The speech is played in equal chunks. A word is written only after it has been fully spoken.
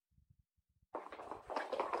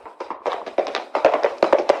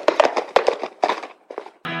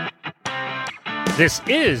This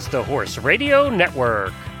is the Horse Radio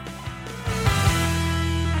Network.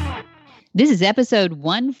 This is episode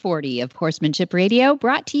 140 of Horsemanship Radio,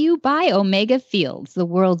 brought to you by Omega Fields, the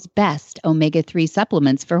world's best omega-3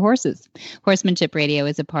 supplements for horses. Horsemanship Radio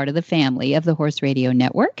is a part of the family of the Horse Radio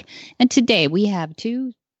Network. And today we have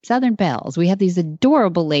two Southern belles. We have these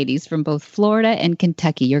adorable ladies from both Florida and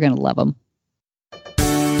Kentucky. You're going to love them.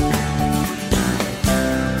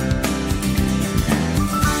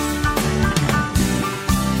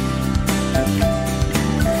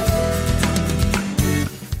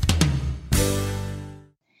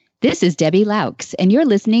 This is Debbie Laux, and you're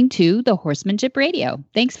listening to the Horsemanship Radio.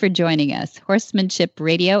 Thanks for joining us. Horsemanship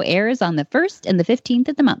Radio airs on the 1st and the 15th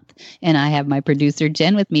of the month, and I have my producer,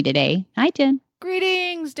 Jen, with me today. Hi, Jen.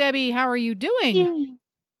 Greetings, Debbie. How are you doing? Yeah.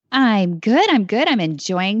 I'm good. I'm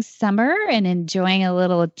enjoying summer and enjoying a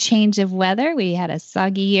little change of weather. We had a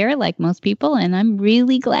soggy year like most people, and I'm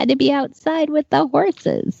really glad to be outside with the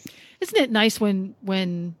horses. Isn't it nice when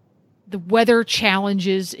the weather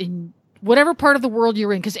challenges in whatever part of the world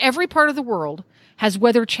you're in, because every part of the world has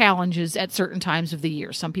weather challenges at certain times of the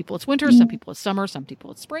year. Some people it's winter, some people it's summer, some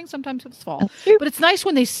people it's spring, sometimes it's fall. But it's nice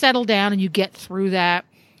when they settle down and you get through that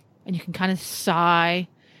and you can kind of sigh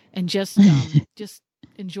and just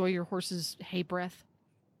enjoy your horse's hay breath.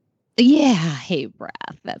 Yeah, hay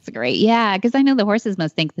breath. That's great. Yeah, because I know the horses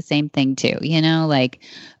must think the same thing too. You know, like,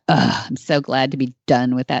 I'm so glad to be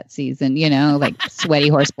done with that season, you know, like sweaty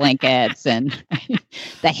horse blankets and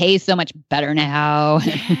the hay's so much better now.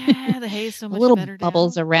 Yeah, the hay's so much little better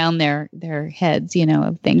bubbles now. Around their heads, you know,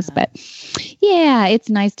 of things. Yeah. But yeah, it's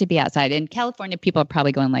nice to be outside. In California, people are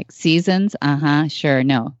probably going like seasons. Sure.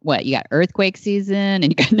 No. What? You got earthquake season and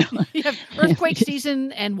you got no. You have earthquake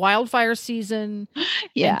season and wildfire season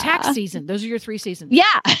and tax season. Those are your 3 seasons.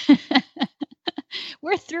 Yeah.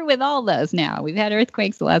 We're through with all those now. We've had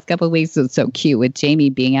earthquakes the last couple of weeks. So it's so cute with Jamie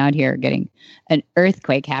being out here getting an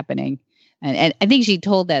earthquake happening. And I think she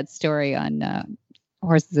told that story on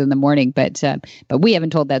Horses in the Morning, but we haven't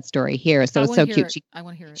told that story here. So it's so cute. I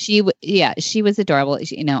want to hear it. She was adorable.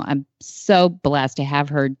 You know, I'm so blessed to have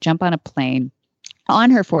her jump on a plane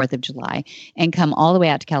on her 4th of July and come all the way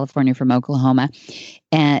out to California from Oklahoma.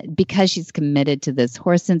 And because she's committed to this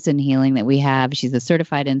horse sense and healing that we have, she's a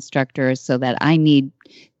certified instructor, so that I need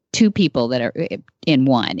 2 people that are in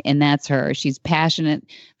one, and that's her. She's passionate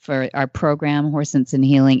for our program, Horse Sense and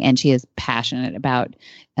Healing, and she is passionate about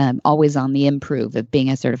always on the improve of being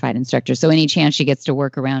a certified instructor. So any chance she gets to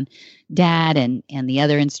work around Dad and the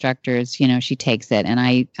other instructors, you know, she takes it. And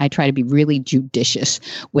I try to be really judicious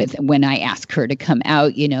with when I ask her to come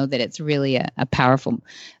out, you know, that it's really a powerful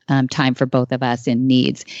time for both of us in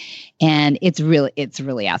needs. And it's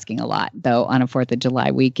really asking a lot, though, on a 4th of July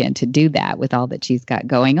weekend to do that with all that she's got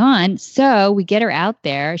going on. So we get her out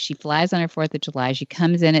there. She flies on her 4th of July. She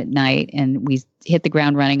comes in at night and we hit the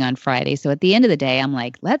ground running on Friday. So at the end of the day, I'm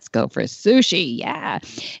like, let's go for sushi. Yeah.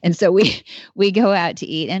 And so we go out to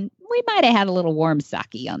eat, and we might have had a little warm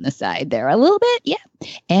sake on the side there, a little bit. Yeah.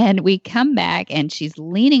 And we come back and she's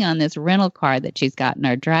leaning on this rental car that she's got in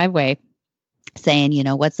our driveway, saying, you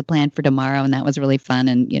know, what's the plan for tomorrow? And that was really fun.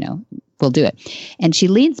 And, you know, we'll do it. And she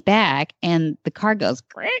leans back and the car goes,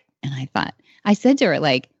 Grick. And I said to her,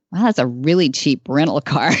 like, wow, that's a really cheap rental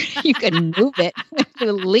car. You can move it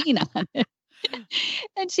to lean on it.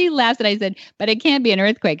 And she laughs, and I said, but it can't be an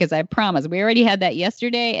earthquake, because I promise we already had that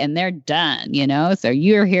yesterday and they're done, you know, so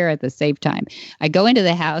you're here at the safe time. I go into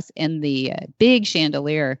the house and the big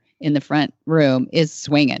chandelier in the front room is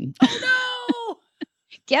swinging. Oh, no!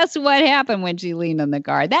 Guess what happened when she leaned on the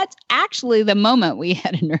car? That's actually the moment we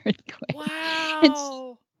had an earthquake.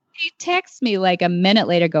 Wow. She texts me like a minute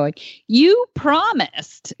later going, you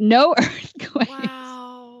promised no earthquake.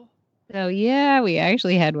 Wow. So, yeah, we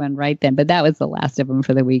actually had one right then, but that was the last of them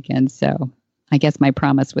for the weekend. So I guess my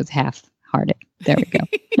promise was half-hearted. There we go.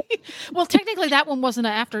 Well, technically that one was an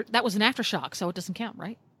aftershock, so it doesn't count,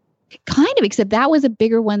 right? Kind of, except that was a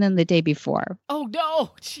bigger one than the day before. Oh,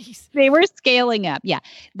 no. Jeez. They were scaling up. Yeah.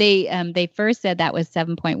 They first said that was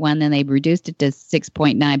 7.1, then they reduced it to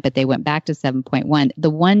 6.9, but they went back to 7.1. The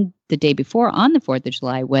one the day before on the 4th of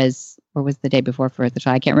July was the day before 4th of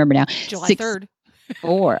July? I can't remember now. July 3rd.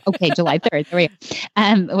 4. Okay, July 3rd. There we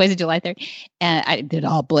go. Was it July 3rd? It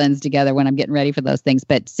all blends together when I'm getting ready for those things.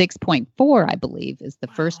 But 6.4, I believe, is the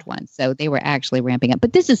first one. So they were actually ramping up.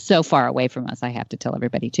 But this is so far away from us, I have to tell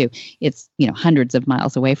everybody, too. It's, you know, hundreds of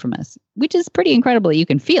miles away from us, which is pretty incredible. You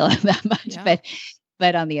can feel it that much. Yeah.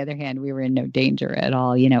 But on the other hand, we were in no danger at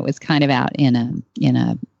all. You know, it was kind of out in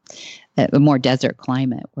a more desert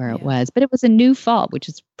climate where it was. But it was a new fault, which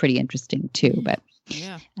is pretty interesting, too. But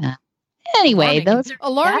Anyway,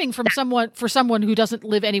 alarming for someone who doesn't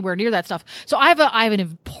live anywhere near that stuff. So I have an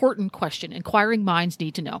important question. Inquiring minds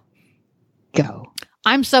need to know. Go.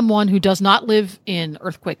 I'm someone who does not live in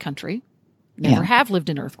earthquake country. Never have lived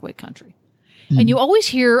in earthquake country. Mm-hmm. And you always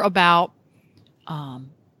hear about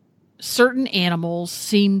certain animals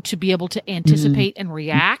seem to be able to anticipate and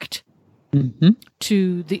react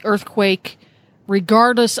to the earthquake,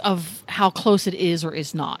 regardless of how close it is or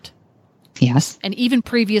is not. Yes. And even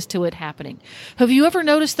previous to it happening. Have you ever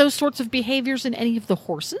noticed those sorts of behaviors in any of the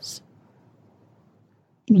horses?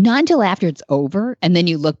 Not until after it's over. And then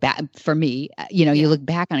you look back, for me, you look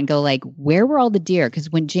back on it and go like, where were all the deer? Because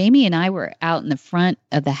when Jamie and I were out in the front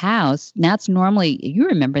of the house, that's normally, you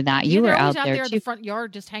remember that. You were out there in the front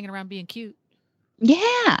yard just hanging around being cute.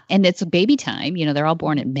 Yeah. And it's a baby time. They're all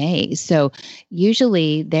born in May. So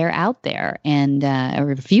usually they're out there and,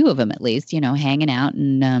 or a few of them at least, hanging out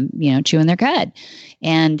and, chewing their cud.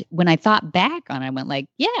 And when I thought back on it, I went like,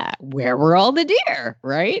 yeah, where were all the deer?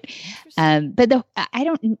 Right. But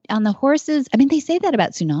on the horses, I mean, they say that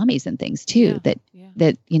about tsunamis and things too,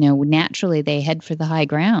 that naturally they head for the high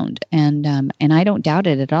ground. And I don't doubt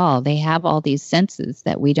it at all. They have all these senses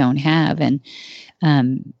that we don't have. And,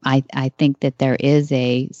 I think that there is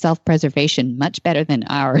a self-preservation much better than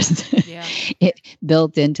ours it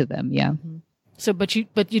built into them. Yeah. Mm-hmm. So, but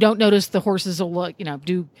you don't notice the horses will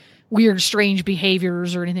do weird, strange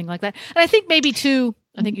behaviors or anything like that. And I think maybe too,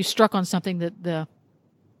 I think you struck on something that the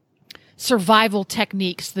survival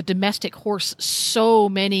techniques, the domestic horse, so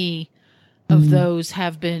many of those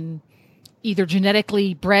have been either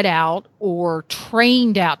genetically bred out or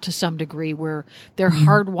trained out to some degree where their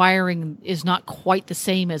hardwiring is not quite the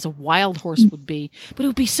same as a wild horse would be. But it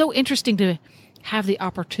would be so interesting to have the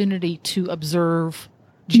opportunity to observe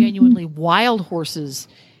genuinely wild horses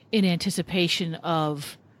in anticipation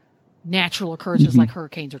of natural occurrences like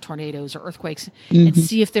hurricanes or tornadoes or earthquakes and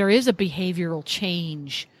see if there is a behavioral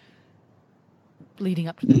change leading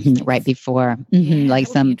up to those things. Right before, like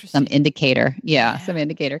some indicator. Some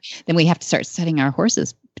indicator. Then we have to start setting our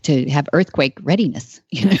horses to have earthquake readiness.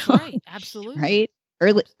 That's right. Absolutely. Right.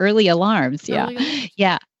 Early alarms.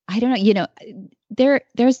 Yeah. I don't know.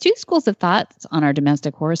 There's two schools of thoughts on our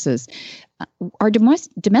domestic horses. Our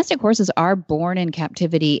domestic horses are born in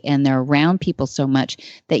captivity and they're around people so much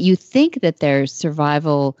that you think that their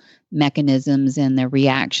survival mechanisms and their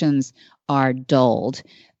reactions are dulled.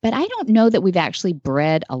 But I don't know that we've actually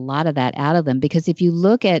bred a lot of that out of them, because if you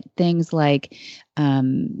look at things like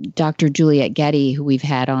Dr. Juliet Getty, who we've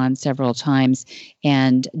had on several times,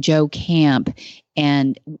 and Joe Camp,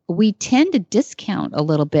 and we tend to discount a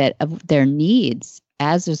little bit of their needs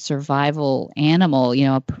as a survival animal,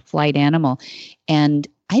 a flight animal. And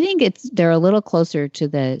I think they're a little closer to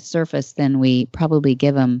the surface than we probably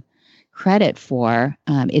give them credit for.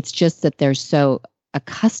 It's just that they're so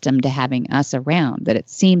accustomed to having us around that it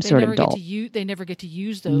seems sort of dull. They never get to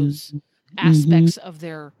use those aspects of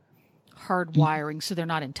their hardwiring, so they're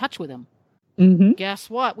not in touch with them. Guess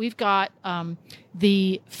what? We've got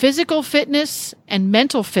the physical fitness and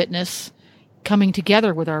mental fitness coming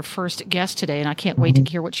together with our first guest today, and I can't wait to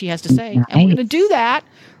hear what she has to say. Nice. And we're going to do that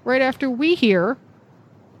right after we hear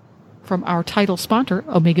from our title sponsor,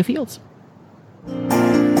 Omega Fields.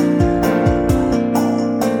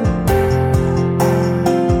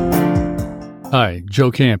 Hi,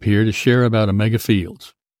 Joe Camp here to share about Omega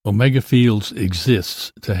Fields. Omega Fields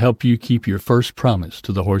exists to help you keep your first promise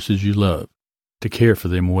to the horses you love, to care for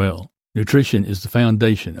them well. Nutrition is the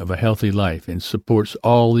foundation of a healthy life and supports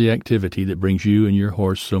all the activity that brings you and your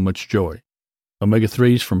horse so much joy.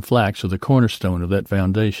 Omega-3s from flax are the cornerstone of that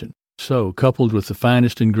foundation. So, coupled with the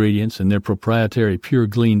finest ingredients in their proprietary Pure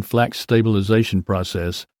Glean flax stabilization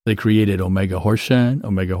process, they created Omega Horse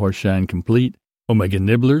Complete, Omega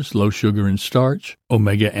Nibblers, low sugar and starch,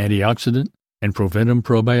 Omega Antioxidant, and Proventum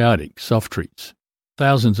Probiotic soft treats.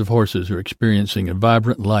 Thousands of horses are experiencing a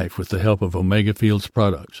vibrant life with the help of Omega Fields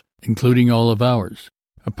products, including all of ours,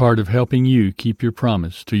 a part of helping you keep your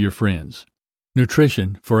promise to your friends.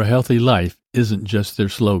 Nutrition for a healthy life isn't just their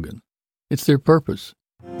slogan, it's their purpose.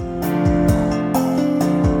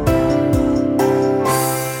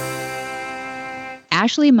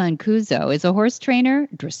 Ashley Mancuso is a horse trainer,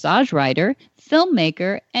 dressage rider,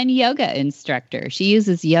 filmmaker, and yoga instructor. She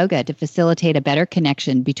uses yoga to facilitate a better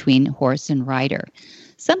connection between horse and rider.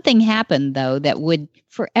 Something happened, though, that would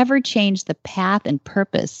forever change the path and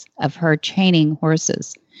purpose of her training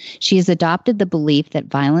horses. She has adopted the belief that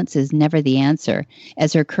violence is never the answer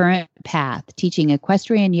as her current path, teaching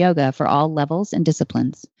equestrian yoga for all levels and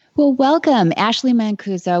disciplines. Well, welcome, Ashley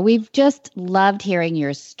Mancuso. We've just loved hearing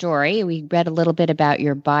your story. We read a little bit about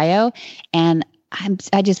your bio, and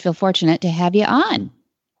I just feel fortunate to have you on.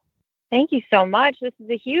 Thank you so much. This is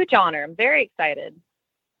a huge honor. I'm very excited.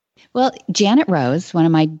 Well, Janet Rose, one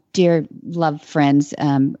of my dear love friends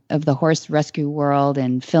of the horse rescue world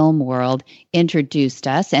and film world, introduced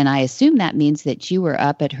us. And I assume that means that you were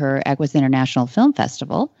up at her Equus International Film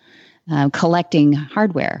Festival collecting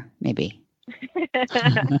hardware, maybe.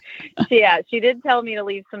 Yeah, she did tell me to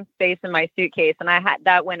leave some space in my suitcase, and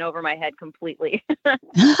that went over my head completely.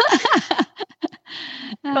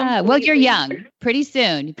 Well, you're young. Pretty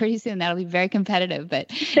soon that'll be very competitive.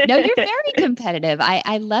 But no, you're very competitive.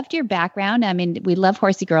 I loved your background. I mean, we love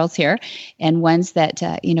horsey girls here, and ones that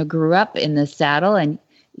grew up in the saddle. And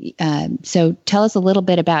so, tell us a little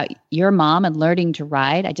bit about your mom and learning to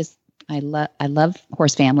ride. I love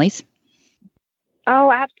horse families.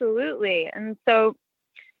 Oh, absolutely. And so,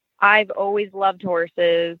 I've always loved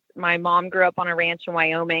horses. My mom grew up on a ranch in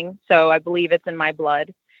Wyoming, so I believe it's in my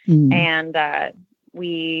blood. Mm. And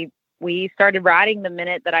we started riding the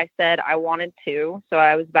minute that I said I wanted to. So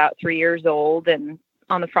I was about 3 years old and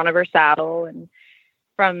on the front of her saddle. And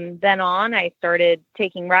from then on, I started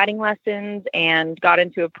taking riding lessons and got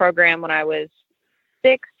into a program when I was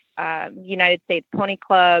 6, United States Pony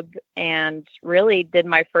Club, and really did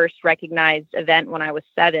my first recognized event when I was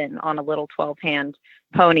 7 on a little 12-hand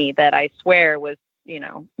pony that I swear was,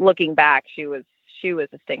 looking back, she was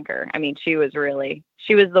a stinker. I mean, she was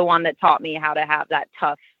the one that taught me how to have that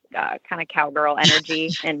tough kind of cowgirl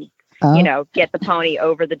energy and, get the pony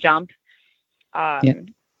over the jump.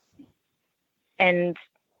 And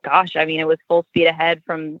gosh, I mean, it was full speed ahead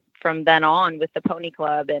from then on with the Pony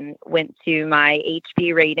Club, and went to my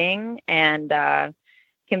HB rating and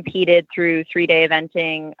competed through 3-day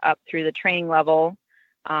eventing up through the training level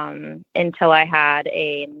until I had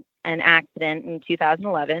an accident in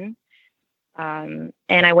 2011. And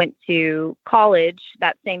I went to college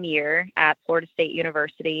that same year at Florida State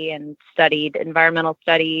University and studied environmental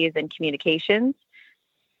studies and communications.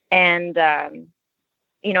 And,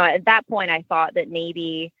 at that point I thought that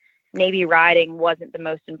maybe riding wasn't the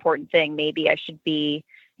most important thing. Maybe I should be,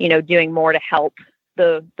 doing more to help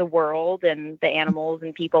the world and the animals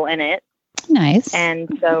and people in it. Nice.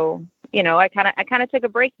 And so, I kind of took a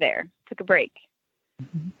break there.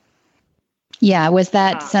 Mm-hmm. Yeah. Was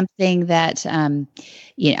that something that,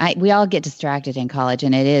 we all get distracted in college,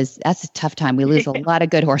 and that's a tough time. We lose a lot of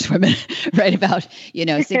good horsewomen right about,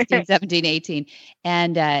 16, 17, 18.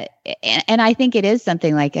 And I think it is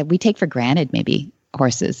something like we take for granted maybe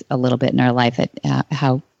horses a little bit in our life at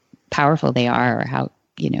how powerful they are, or how,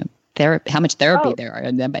 how much therapy there are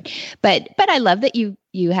in them. But I love that you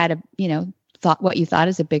had thought what you thought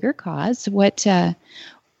is a bigger cause. So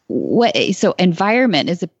environment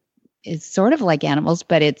is sort of like animals,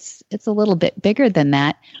 but it's a little bit bigger than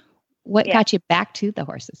that. What got you back to the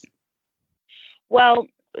horses? Well,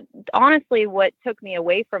 honestly, what took me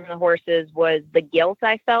away from the horses was the guilt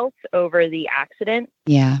I felt over the accident.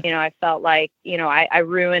 Yeah. I felt like, I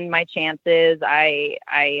ruined my chances. I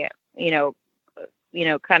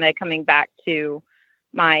kind of coming back to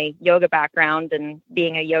my yoga background and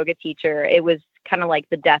being a yoga teacher, it was kind of like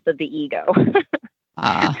the death of the ego.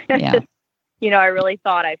 Yeah. I really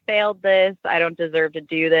thought I failed this. I don't deserve to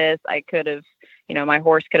do this. I could have, my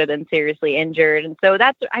horse could have been seriously injured. And so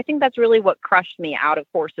I think that's really what crushed me out of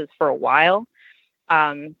horses for a while.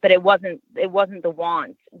 But it wasn't the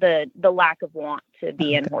want, the lack of want to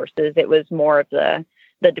be in horses. It was more of the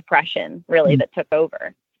depression really that took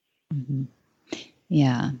over. Mm-hmm.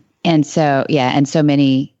 Yeah. And so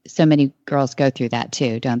many girls go through that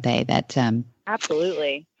too, don't they? That,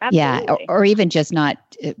 absolutely. Yeah. Or even just not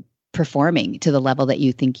performing to the level that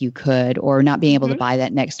you think you could, or not being able to buy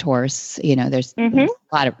that next horse. There's a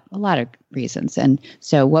lot of reasons. And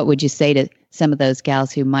so what would you say to some of those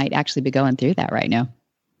gals who might actually be going through that right now?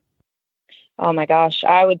 Oh my gosh.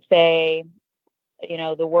 I would say,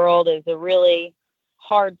 the world is a really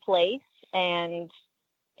hard place, and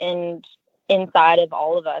inside of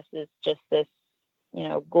all of us is just this,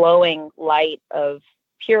 glowing light of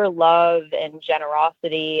pure love and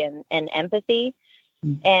generosity and empathy.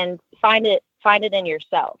 And find it in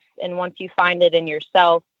yourself. And once you find it in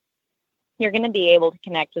yourself, you're going to be able to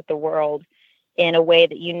connect with the world in a way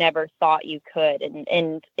that you never thought you could.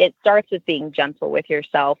 And it starts with being gentle with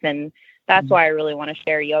yourself. And that's why I really want to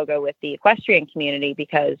share yoga with the equestrian community,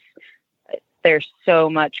 because there's so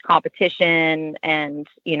much competition and,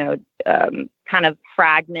 kind of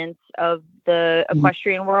fragments of the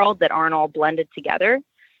equestrian world that aren't all blended together.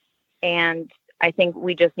 And I think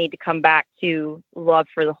we just need to come back to love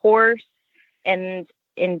for the horse. And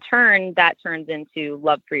in turn, that turns into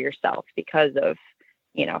love for yourself because of,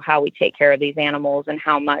 how we take care of these animals and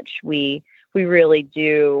how much we we really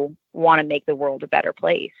do want to make the world a better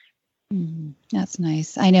place. That's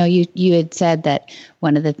nice. I know you had said that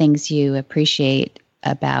one of the things you appreciate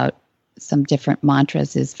about some different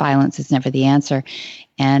mantras is violence is never the answer.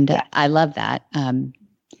 And I love that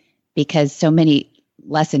because so many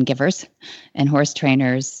lesson givers and horse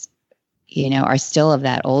trainers, are still of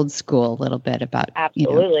that old school a little bit about.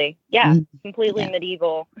 Absolutely. Completely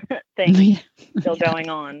medieval thing still going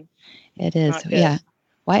on. It is. Yeah.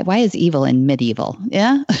 Why is evil in medieval?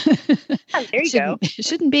 Yeah. There you go.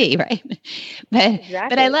 Shouldn't be, right? But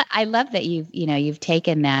I love that you've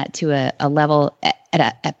taken that to a level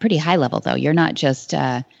at a pretty high level though. You're not just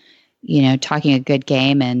talking a good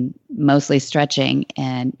game and mostly stretching,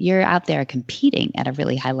 and you're out there competing at a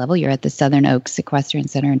really high level. You're at the Southern Oaks Equestrian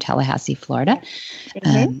Center in Tallahassee, Florida,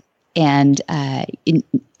 and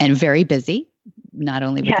very busy, not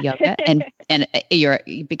only with yoga, and you're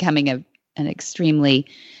becoming an extremely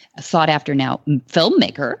sought after now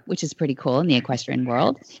filmmaker, which is pretty cool in the equestrian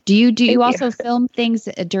world. Do you also film things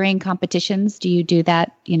during competitions? Do you do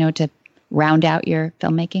that, to round out your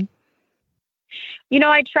filmmaking?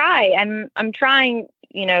 I try, and I'm trying,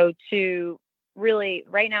 to really,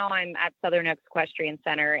 right now I'm at Southern Oaks Equestrian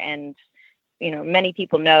Center, and, many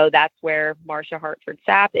people know that's where Marcia Hartford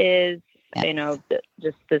Sapp is,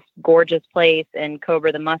 just this gorgeous place, and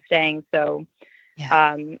Cobra the Mustang. So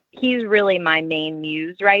he's really my main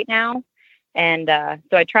muse right now. And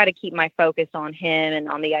so I try to keep my focus on him and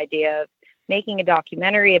on the idea of making a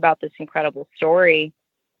documentary about this incredible story.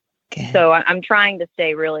 Good. So I'm trying to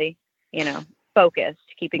stay really, focused,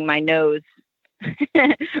 keeping my nose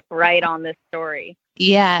right on this story.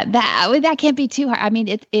 Yeah, that can't be too hard. I mean,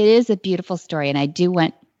 it is a beautiful story, and I do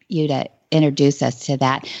want you to introduce us to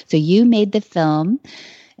that. So you made the film,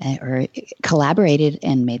 or collaborated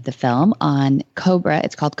and made the film on Cobra.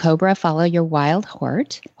 It's called Cobra, Follow Your Wild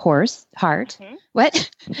Heart. Mm-hmm. What?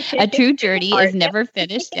 A true journey is never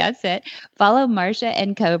finished. That's it. Follow Marcia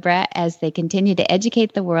and Cobra as they continue to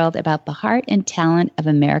educate the world about the heart and talent of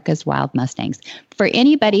America's wild Mustangs. For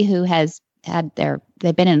anybody who has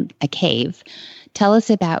they've been in a cave, tell us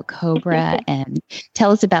about Cobra and tell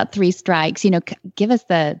us about Three Strikes. Give us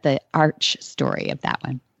the arch story of that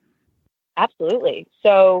one. Absolutely.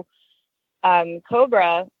 So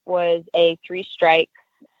Cobra was a 3-strike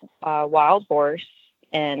wild horse,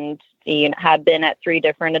 and he had been at 3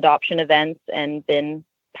 different adoption events and been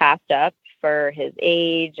passed up for his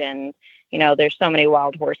age. And, there's so many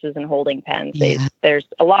wild horses in holding pens. Yeah. There's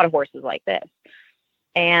a lot of horses like this.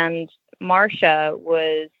 And Marcia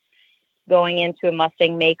was going into a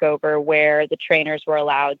Mustang makeover where the trainers were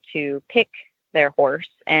allowed to pick their horse,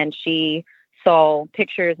 and she saw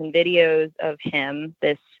pictures and videos of him,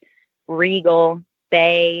 this regal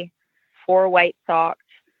bay, 4 white-socked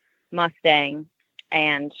Mustang,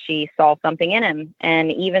 and she saw something in him.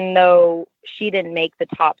 And even though she didn't make the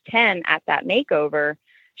top 10 at that makeover,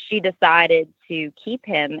 she decided to keep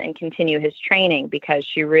him and continue his training because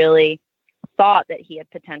she really thought that he had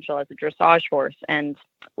potential as a dressage horse. And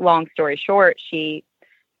long story short, she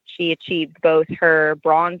achieved both her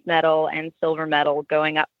bronze medal and silver medal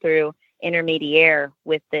going up through intermediate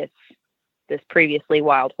with this previously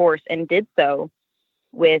wild horse, and did so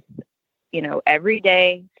with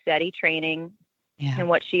everyday steady training. And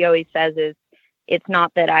what she always says is, it's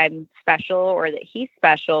not that I'm special or that he's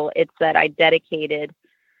special, it's that I dedicated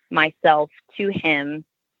myself to him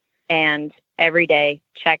and every day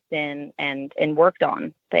checked in and worked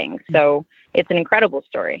on things. So it's an incredible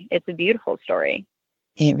story. It's a beautiful story.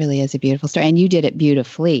 It really is a beautiful story. And you did it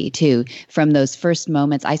beautifully, too. From those first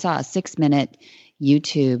moments, I saw a 6-minute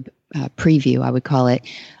YouTube preview, I would call it.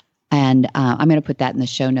 And I'm going to put that in the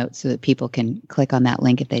show notes so that people can click on that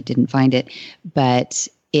link if they didn't find it. But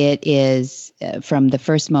it is from the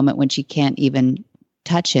first moment when she can't even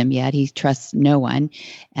touch him yet. He trusts no one.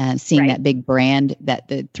 And seeing that big brand,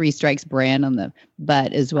 the 3 Strikes brand on the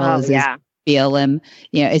butt, as well as his feel him.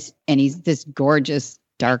 And he's this gorgeous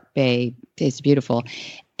dark bay. It's beautiful.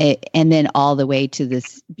 And then all the way to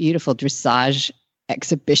this beautiful dressage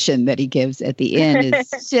exhibition that he gives at the end is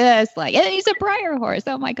just like, and he's a Breyer horse.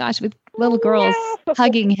 Oh my gosh, with little girls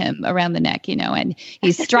hugging him around the neck, and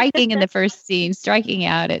he's striking in the first scene, striking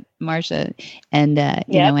out at Marcia and,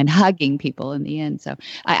 and hugging people in the end. So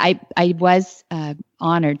I was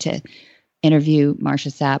honored to interview Marcia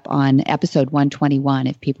Sapp on episode 121,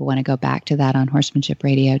 if people want to go back to that on Horsemanship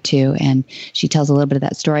Radio too. And she tells a little bit of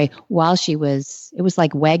that story while it was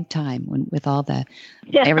like WEG time with all the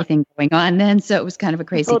everything going on then. So it was kind of a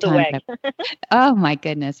crazy time. Oh my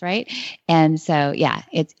goodness. Right. And so,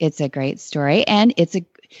 it's a great story. And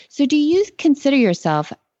so do you consider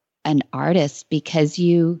yourself an artist because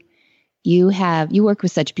you you work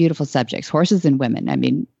with such beautiful subjects, horses and women. I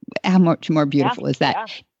mean, how much more beautiful is that? Yeah.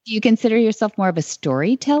 Do you consider yourself more of a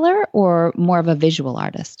storyteller or more of a visual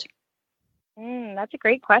artist? That's a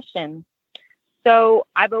great question. So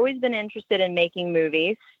I've always been interested in making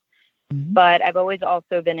movies, but I've always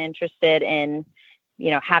also been interested in,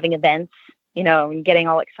 having events, and getting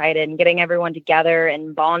all excited and getting everyone together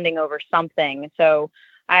and bonding over something. So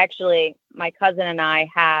my cousin and I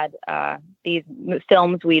had these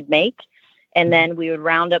films we'd make, and then we would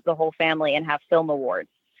round up the whole family and have film awards.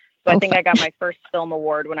 So I think I got my first film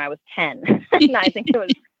award when I was 10. And I think it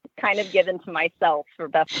was kind of given to myself for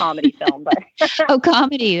best comedy film. But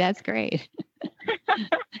comedy. That's great.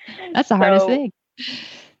 That's the hardest thing.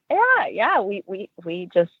 Yeah. We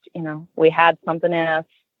just, we had something in us.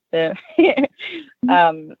 So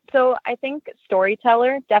I think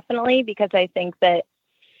storyteller, definitely, because I think that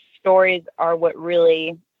stories are what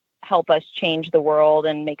really help us change the world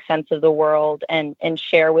and make sense of the world and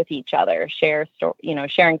share with each other.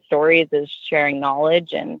 Sharing stories is sharing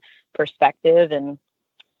knowledge and perspective and,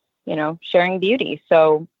 sharing beauty.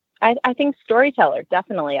 So I think storyteller,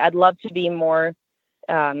 definitely. I'd love to be more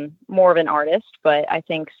of an artist, but I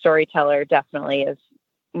think storyteller definitely is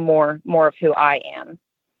more of who I am.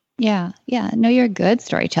 Yeah. Yeah. No, you're a good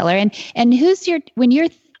storyteller. And when you're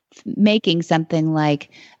making something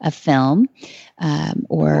like a film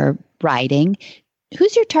or writing,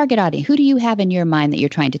 who's your target audience? Who do you have in your mind that you're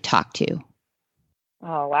trying to talk to?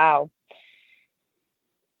 Oh, wow.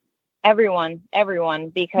 Everyone,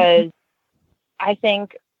 because I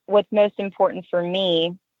think what's most important for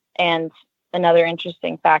me, and another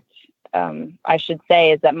interesting fact I should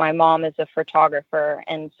say, is that my mom is a photographer,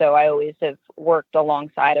 and so I always have worked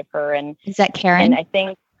alongside of her. And is that Karen? And I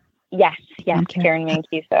think yes, Karen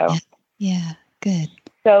Mancuso. Yeah, good.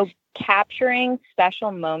 So capturing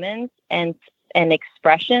special moments and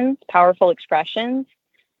expressions, powerful expressions,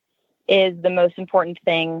 is the most important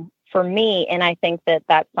thing for me, and I think that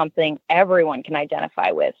that's something everyone can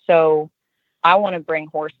identify with. So I want to bring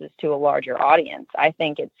horses to a larger audience. I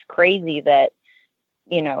think it's crazy that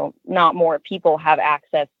not more people have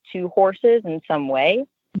access to horses in some way.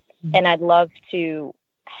 And I'd love to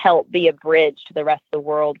help be a bridge to the rest of the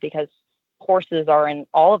world, because horses are in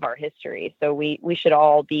all of our history. So we should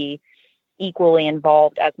all be equally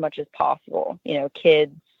involved as much as possible.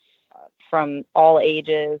 Kids from all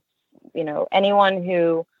ages, anyone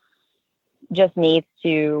who just needs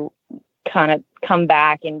to kind of come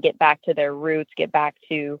back and get back to their roots, get back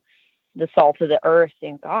to the salt of the earth.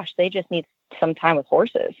 And gosh, they just need some time with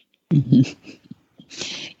horses.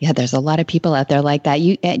 Yeah, there's a lot of people out there like that.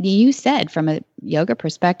 You said from a yoga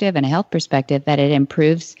perspective and a health perspective that it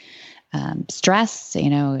improves stress.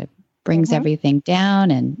 It brings everything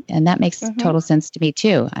down, and that makes total sense to me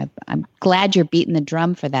too. I'm glad you're beating the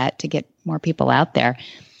drum for that, to get more people out there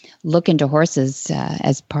look into horses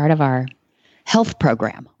as part of our health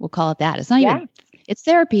program. We'll call it that. It's not even, it's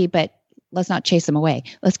therapy, but let's not chase them away.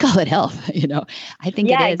 Let's call it health. I think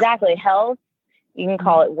it is. Yeah, exactly. Health. You can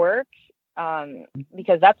call it work,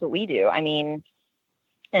 because that's what we do. I mean,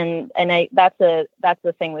 that's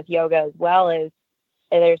the thing with yoga as well, is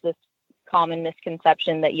there's this common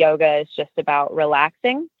misconception that yoga is just about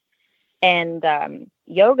relaxing. And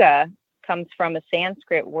yoga comes from a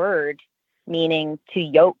Sanskrit word meaning to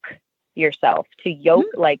yoke yourself,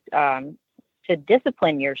 to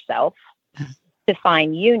discipline yourself, to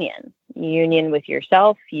find union with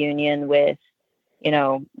yourself, union with,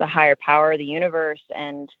 the higher power of the universe.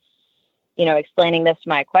 And, explaining this to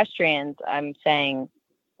my equestrians, I'm saying,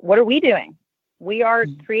 what are we doing? We are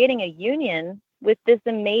creating a union with this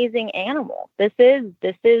amazing animal. This is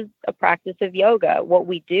a practice of yoga. What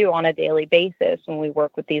we do on a daily basis when we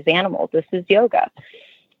work with these animals, this is yoga.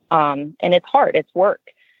 And it's hard, it's work,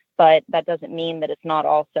 but that doesn't mean that it's not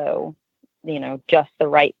also, just the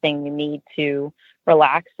right thing you need to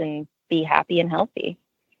relax and be happy and healthy.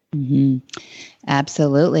 Mm-hmm.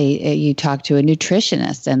 Absolutely. You talk to a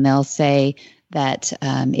nutritionist and they'll say that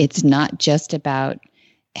it's not just about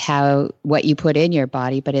what you put in your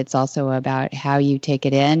body, but it's also about how you take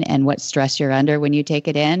it in and what stress you're under when you take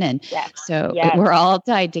it in. And so we're all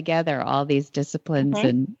tied together, all these disciplines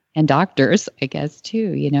and doctors, I guess,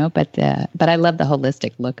 too, but I love the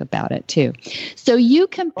holistic look about it too. So you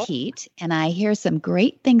compete, and I hear some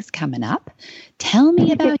great things coming up. Tell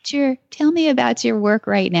me about your work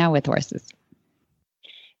right now with horses.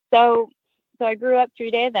 So I grew up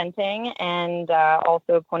 3-day eventing and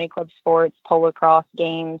also pony club sports, polo cross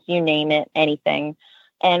games, you name it, anything.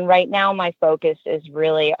 And right now my focus is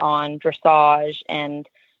really on dressage and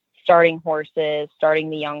starting horses, starting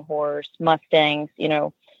the young horse, mustangs,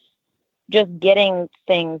 just getting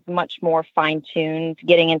things much more fine-tuned,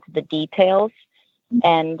 getting into the details.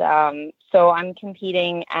 And so I'm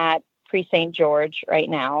competing at Prix St. George right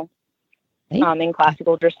now in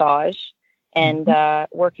classical dressage, and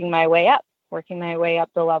working my way up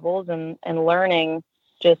the levels and learning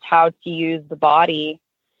just how to use the body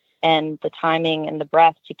and the timing and the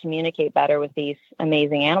breath to communicate better with these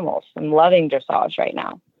amazing animals. I'm loving dressage right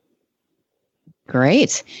now.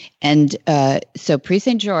 Great. And so Prix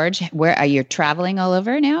St. George, where are you traveling all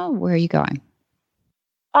over now? Where are you going?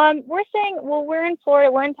 We're in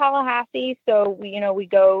Florida. We're in Tallahassee. So we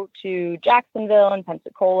go to Jacksonville and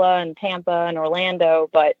Pensacola and Tampa and Orlando.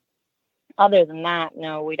 But other than that,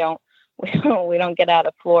 no, we don't get out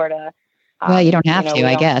of Florida. Well, you don't have to,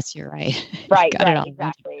 I guess. You're right. Right,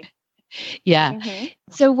 exactly. Yeah. Mm-hmm.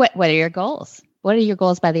 So what are your goals? What are your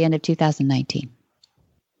goals by the end of 2019?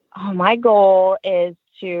 Oh, my goal is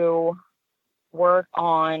to work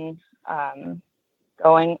on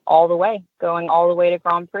going all the way to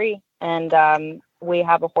Grand Prix. And we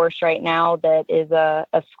have a horse right now that is a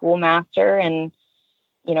schoolmaster, and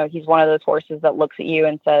he's one of those horses that looks at you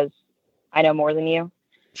and says, "I know more than you."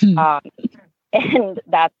 And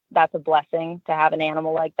that's a blessing to have an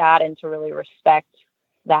animal like that and to really respect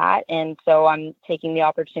that. And so I'm taking the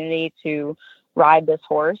opportunity to ride this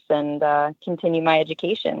horse and continue my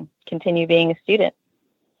education, continue being a student.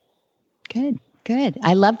 Good.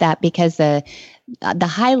 I love that, because the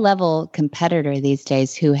high level competitor these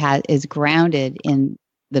days who is grounded in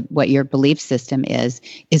what your belief system is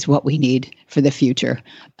what we need for the future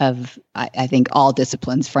of, I think, all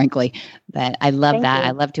disciplines, frankly. But I love Thank that. You.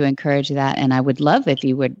 I love to encourage that. And I would love if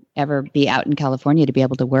you would ever be out in California to be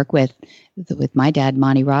able to work with my dad,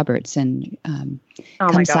 Monty Roberts, and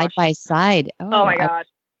come side by side. Oh my gosh.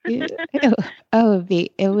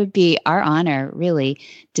 It would be our honor, really,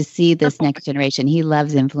 to see this next generation. He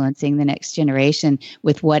loves influencing the next generation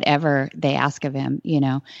with whatever they ask of him. He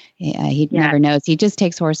never knows. He just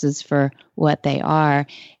takes horses for what they are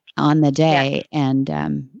on the day. Yeah. And,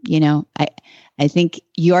 I think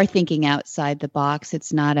you're thinking outside the box.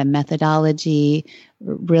 It's not a methodology,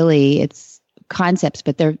 really. It's concepts,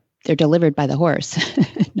 but they're delivered by the horse,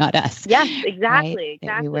 not us. Yes, exactly. Right? Exactly.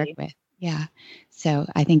 That we work with. Yeah. So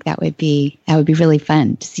I think that would be really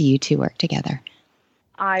fun to see you two work together.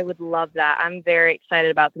 I would love that. I'm very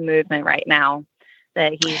excited about the movement right now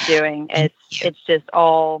that he's doing. It's just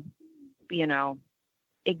all,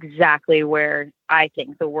 exactly where I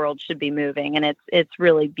think the world should be moving. And it's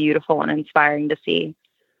really beautiful and inspiring to see.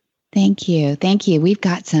 Thank you. We've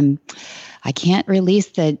got some, I can't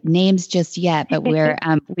release the names just yet, but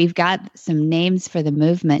we've got some names for the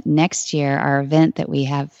movement next year, our event that we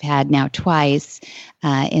have had now twice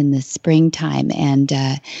in the springtime. And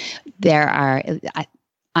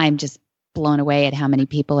I'm just blown away at how many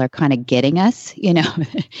people are kind of getting us,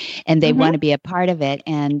 and they want to be a part of it.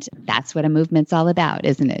 And that's what a movement's all about,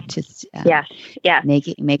 isn't it? Just yes.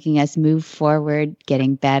 Making us move forward,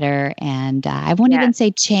 getting better. And I won't even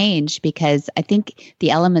say change, because I think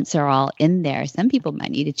the elements are all in there. Some people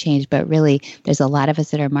might need to change, but really there's a lot of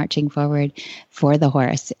us that are marching forward for the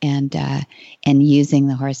horse and using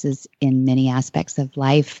the horses in many aspects of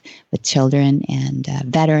life with children and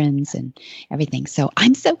veterans and everything. So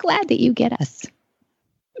I'm so glad that you get us.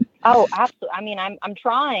 Oh, absolutely. I mean, I'm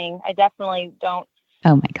trying. I definitely don't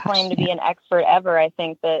claim to be an expert ever. I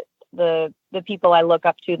think that the people I look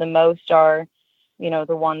up to the most are, the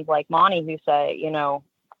ones like Monty who say,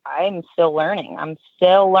 I'm still learning.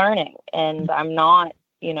 And I'm not,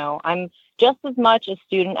 I'm just as much a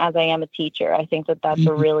student as I am a teacher. I think that that's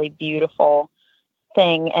a really beautiful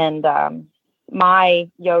thing. And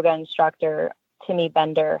my yoga instructor, Timmy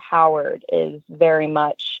Bender Howard, is very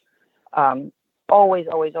much always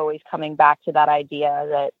coming back to that idea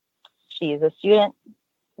that she is a student,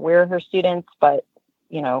 we're her students, but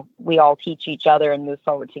we all teach each other and move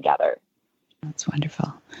forward together. That's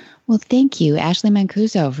wonderful. Well, thank you, Ashley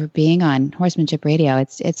Mancuso, for being on Horsemanship Radio.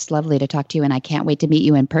 It's lovely to talk to you, and I can't wait to meet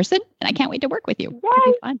you in person, and I can't wait to work with you. Yes.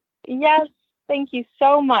 It'll be fun. Yes. Thank you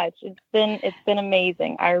so much. It's been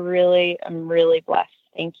amazing. I'm really blessed.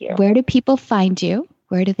 Thank you. Where do people find you?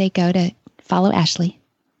 Where do they go to follow Ashley?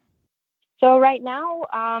 So right now,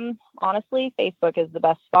 honestly, Facebook is the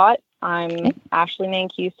best spot. I'm Ashley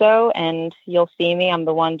Mancuso, and you'll see me. I'm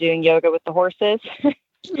the one doing yoga with the horses.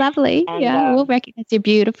 Lovely. And, we'll recognize you're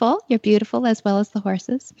beautiful. You're beautiful as well as the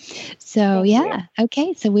horses. So,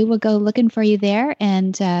 Okay. So we will go looking for you there.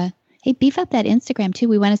 And hey, beef up that Instagram too.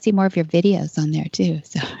 We want to see more of your videos on there too.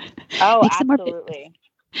 So make some absolutely.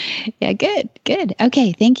 More yeah, good.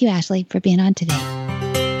 Okay. Thank you, Ashley, for being on today.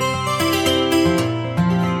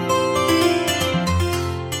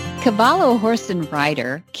 Cavallo horse and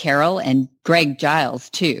rider, Carol and Greg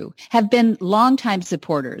Giles, too, have been longtime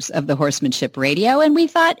supporters of the Horsemanship Radio, and we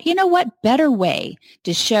thought, you know what better way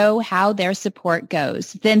to show how their support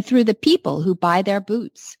goes than through the people who buy their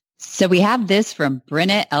boots. So we have this from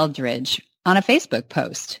Brenna Eldridge on a Facebook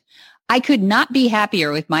post. I could not be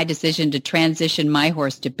happier with my decision to transition my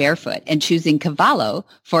horse to barefoot and choosing Cavallo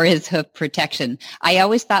for his hoof protection. I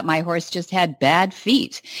always thought my horse just had bad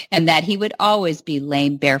feet and that he would always be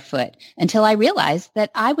lame barefoot until I realized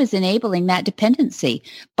that I was enabling that dependency.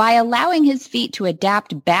 By allowing his feet to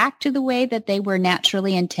adapt back to the way that they were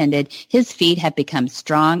naturally intended, his feet have become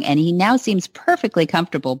strong and he now seems perfectly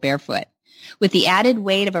comfortable barefoot. With the added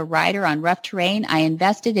weight of a rider on rough terrain, I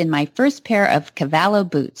invested in my first pair of Cavallo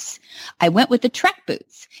boots. I went with the Trek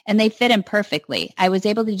boots, and they fit him perfectly. I was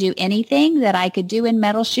able to do anything that I could do in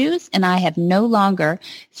metal shoes, and I have no longer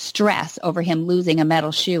stress over him losing a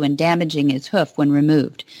metal shoe and damaging his hoof when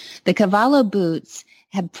removed. The Cavallo boots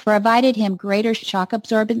have provided him greater shock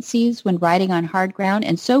absorbencies when riding on hard ground,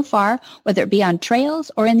 and so far, whether it be on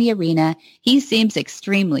trails or in the arena, he seems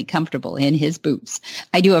extremely comfortable in his boots.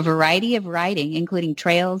 I do a variety of riding, including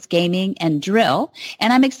trails, gaming, and drill,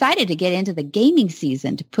 and I'm excited to get into the gaming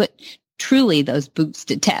season to put truly those boots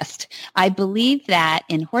to test. I believe that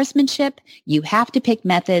in horsemanship, you have to pick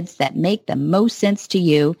methods that make the most sense to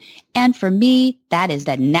you. And for me, that is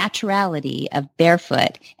the naturality of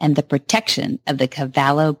barefoot and the protection of the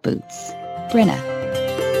Cavallo boots. Brenna.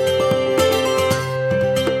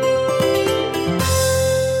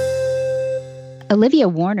 Olivia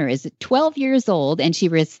Warner is 12 years old and she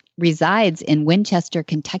resides in Winchester,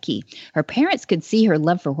 Kentucky. Her parents could see her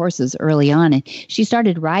love for horses early on, and she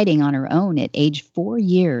started riding on her own at age 4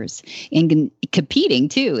 years and competing,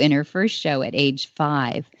 too, in her first show at age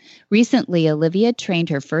 5. Recently, Olivia trained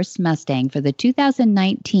her first Mustang for the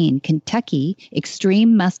 2019 Kentucky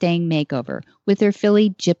Extreme Mustang Makeover with her filly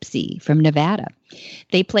Gypsy from Nevada.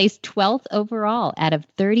 They placed 12th overall out of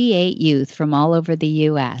 38 youth from all over the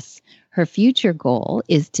U.S. Her future goal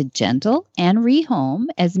is to gentle and rehome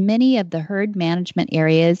as many of the herd management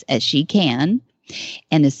areas as she can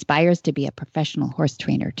and aspires to be a professional horse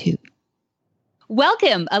trainer too.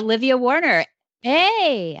 Welcome, Olivia Warner.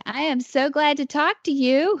 Hey, I am so glad to talk to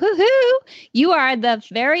you. Hoo-hoo. You are the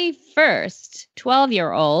very first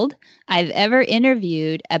 12-year-old I've ever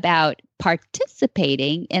interviewed about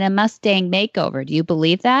participating in a Mustang makeover. Do you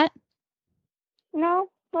believe that? No,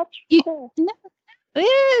 that's cool. No. Yeah,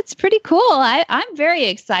 it's pretty cool. I'm very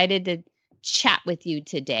excited to chat with you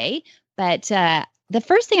today. But the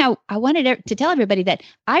first thing I wanted to tell everybody that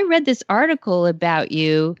I read this article about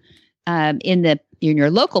you in your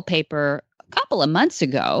local paper a couple of months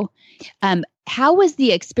ago. How was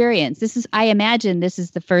the experience? I imagine this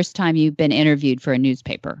is the first time you've been interviewed for a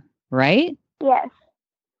newspaper, right? Yes,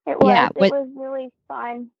 it was. Yeah, it was really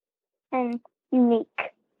fun and unique.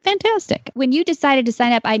 Fantastic. When you decided to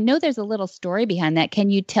sign up, I know there's a little story behind that. Can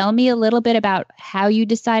you tell me a little bit about how you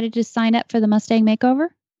decided to sign up for the Mustang Makeover?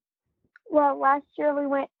 Well, last year we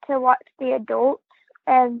went to watch the adults,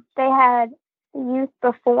 and they had the youth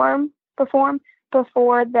perform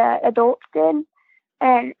before the adults did.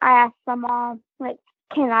 And I asked my mom,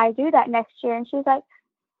 can I do that next year? And she's like,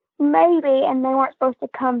 maybe. And they weren't supposed to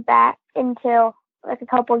come back until a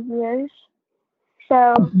couple years.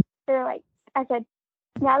 So they're like, I said,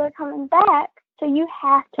 now they're coming back, so you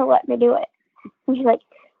have to let me do it. And she's like,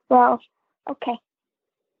 well, okay.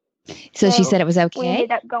 So she said it was okay? We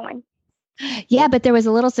ended up going. Yeah, but there was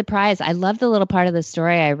a little surprise. I love the little part of the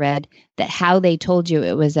story I read that how they told you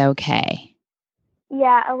it was okay.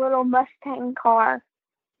 Yeah, a little Mustang car.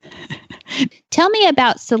 Tell me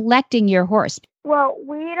about selecting your horse. Well,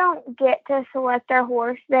 we don't get to select our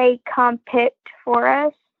horse. They come picked for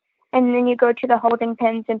us, and then you go to the holding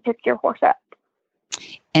pens and pick your horse up.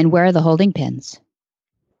 And where are the holding pens?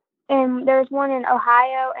 And there's one in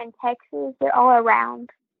Ohio and Texas. They're all around.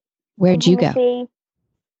 Where'd you go?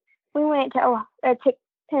 We went to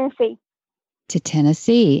Tennessee. To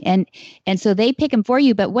Tennessee. And so they pick them for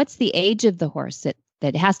you, but what's the age of the horse?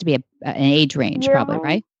 That has to be an age range, probably,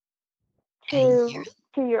 right? To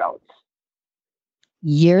 2-year-olds.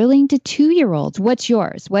 Yearling to 2-year-olds. What's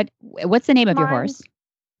yours? What's the name of your horse?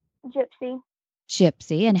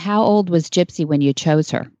 Gypsy. And how old was Gypsy when you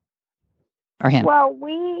chose her or him? Well,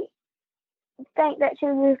 we think that she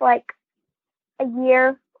was a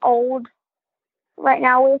year old. Right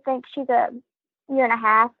now, we think she's a year and a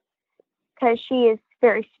half because she is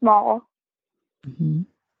very small. Mm-hmm.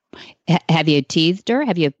 Have you teethed her?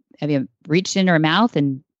 Have you reached in her mouth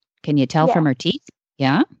and can you tell from her teeth?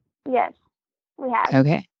 Yeah. Yes, we have.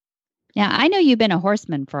 Okay. Now, I know you've been a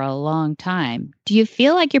horseman for a long time. Do you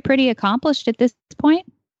feel like you're pretty accomplished at this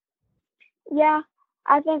point? Yeah,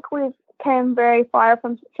 I think we've come very far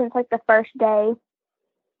since like the first day.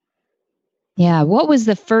 Yeah. What was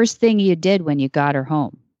the first thing you did when you got her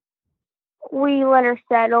home? We let her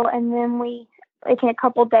settle, and then in a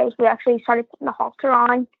couple of days, we actually started putting the halter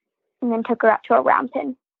on, and then took her out to a round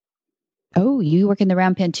pen. Oh, you work in the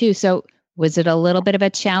round pen too. So was it a little bit of a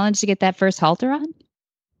challenge to get that first halter on?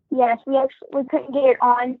 Yes, we couldn't get it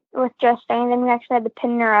on with just standing. We actually had to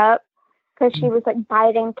pin her up because she was like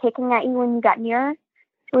biting, kicking at you when you got near her.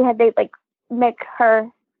 So we had to like make her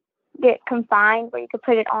get confined where you could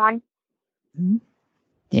put it on. Mm-hmm.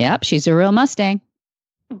 Yep, she's a real Mustang.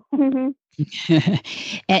 and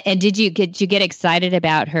did you get excited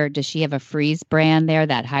about her? Does she have a Frise brand there?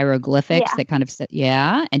 That hieroglyphics that kind of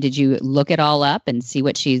yeah. And did you look it all up and see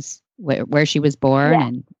what where she was born? Yeah.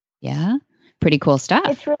 And yeah. Pretty cool stuff.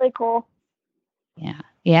 It's really cool.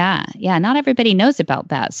 Yeah. Not everybody knows about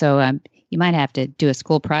that. So you might have to do a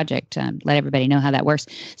school project, let everybody know how that works.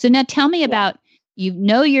 So now tell me about,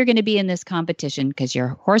 you're going to be in this competition because your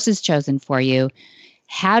horse is chosen for you.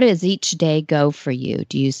 How does each day go for you?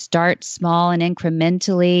 Do you start small and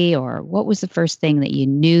incrementally, or what was the first thing that you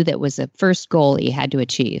knew that was the first goal that you had to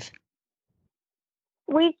achieve?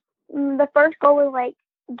 The first goal was like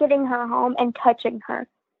getting her home and touching her.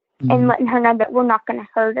 And letting her know that we're not going to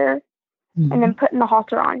hurt her, and then putting the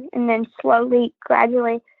halter on, and then slowly,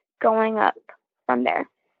 gradually going up from there.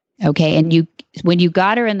 Okay, and when you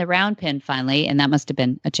got her in the round pen finally, and that must have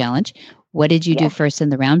been a challenge, what did you do first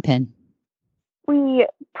in the round pen? We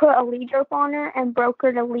put a lead rope on her and broke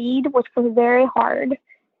her to lead, which was very hard.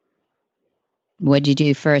 What did you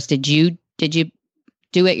do first? Did you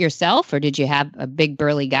do it yourself, or did you have a big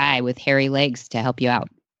burly guy with hairy legs to help you out?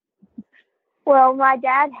 Well, my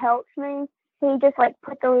dad helped me. He just like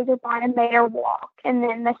put the lead rope on and made her walk. And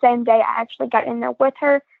then the same day I actually got in there with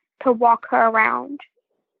her to walk her around.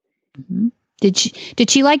 Mm-hmm. Did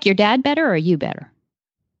she like your dad better or you better?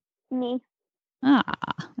 Me. Ah,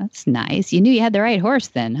 that's nice. You knew you had the right horse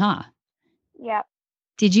then, huh? Yep.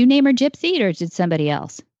 Did you name her Gypsy or did somebody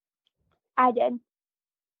else? I did.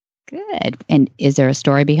 Good. And is there a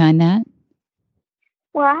story behind that?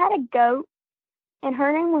 Well, I had a goat and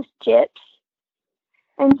her name was Gypsy.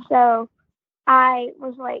 And so I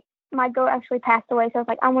was like, my goat actually passed away. So I was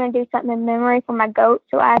like, I want to do something in memory for my goat.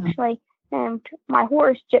 So I actually named my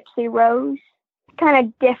horse Gypsy Rose. Kind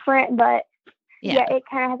of different, but it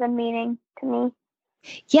kind of has a meaning to me.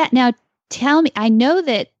 Yeah. Now tell me, I know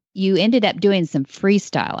that you ended up doing some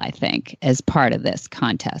freestyle, I think, as part of this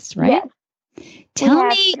contest, right? Yes. Tell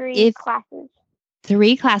me three classes.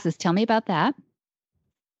 3 classes. Tell me about that.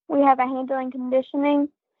 We have a handling conditioning,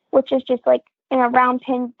 which is just like in a round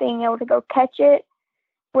pen, being able to go catch it,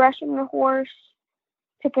 brushing the horse,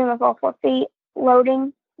 picking him up all 4 feet,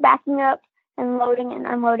 loading, backing up, and loading and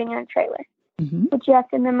unloading in a trailer. Mm-hmm. But you have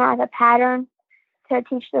to memorize a pattern to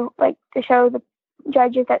teach to show the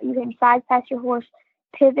judges that you can side pass your horse,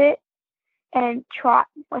 pivot, and trot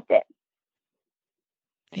with it.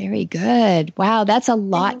 Very good. Wow, that's a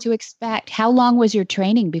lot to expect. How long was your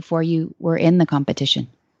training before you were in the competition?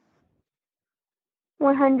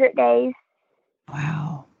 100 days.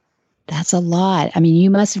 Wow. That's a lot. I mean, you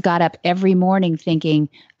must have got up every morning thinking,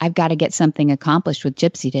 I've got to get something accomplished with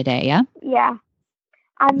Gypsy today, yeah? Yeah.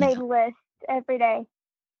 I made lists every day.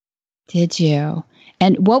 Did you?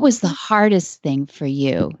 And what was the hardest thing for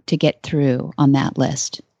you to get through on that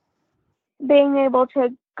list? Being able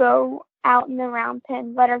to go out in the round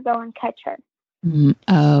pen, let her go and catch her. Mm-hmm.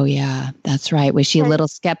 Oh, yeah. That's right. Was she a little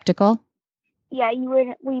skeptical? Yeah,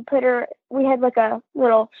 we had like a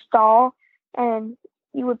little stall, and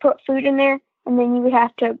you would put food in there, and then you would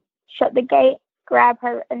have to shut the gate, grab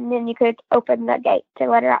her, and then you could open the gate to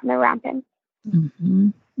let her out in the round pen. Mm-hmm.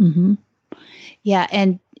 Mm-hmm. Yeah,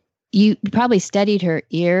 and you probably studied her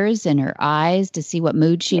ears and her eyes to see what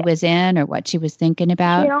mood she was in or what she was thinking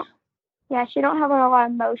about. She don't have a lot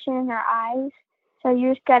of motion in her eyes, so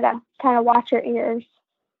you just gotta kind of watch her ears.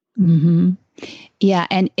 Mm-hmm. Yeah,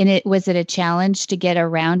 and was it a challenge to get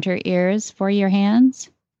around her ears for your hands?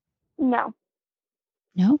 No.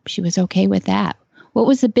 Nope, she was okay with that. What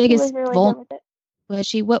was the biggest? She was really good with it. Was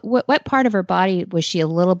she what part of her body was she a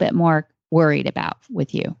little bit more worried about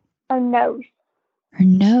with you? Her nose. Her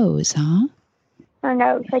nose, huh? Her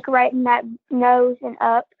nose, like right in that nose and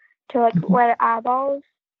up to like where her eyeballs.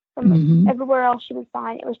 Everywhere else she was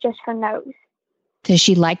fine. It was just her nose. Does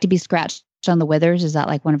she like to be scratched on the withers? Is that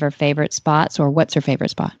like one of her favorite spots, or what's her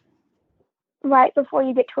favorite spot? Right before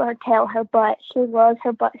you get to her tail, her butt. She loves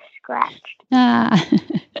her butt scratched.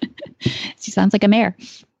 She sounds like a mare.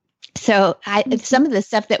 So some of the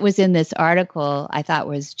stuff that was in this article I thought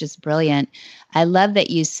was just brilliant. I love that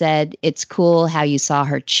you said it's cool how you saw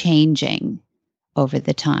her changing over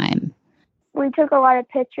the time. We took a lot of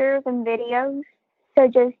pictures and videos. So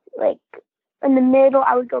just like in the middle,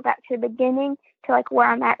 I would go back to the beginning to like where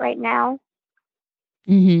I'm at right now.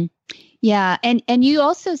 Mm-hmm. Yeah. And you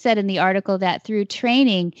also said in the article that through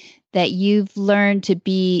training that you've learned to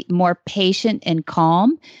be more patient and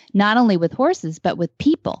calm, not only with horses, but with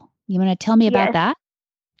people. You want to tell me about that?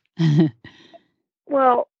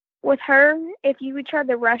 Well, with her, if you would try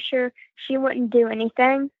to rush her, she wouldn't do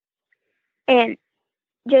anything. And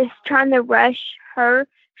just trying to rush her,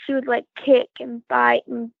 she would like kick and bite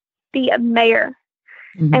and be a mare.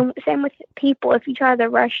 Mm-hmm. And same with people. If you try to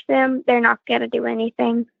rush them, they're not going to do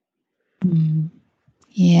anything. Mm-hmm.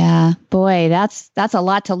 Yeah, boy, that's a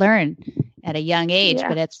lot to learn at a young age,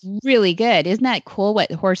 but it's really good. Isn't that cool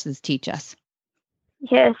what horses teach us?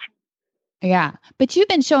 Yes. Yeah, but you've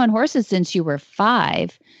been showing horses since you were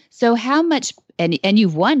 5. So how much, and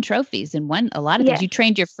you've won trophies and won a lot of things. You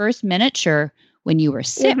trained your first miniature when you were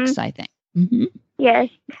 6, I think. Mm-hmm. Yes,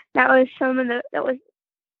 that was that was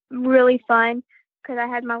really fun because I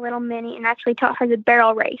had my little mini and actually taught her the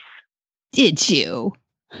barrel race. Did you?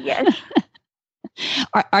 Yes.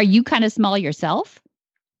 Are you kind of small yourself?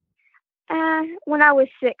 When I was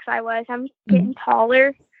 6, I was. I'm getting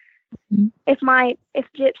taller. Mm-hmm. If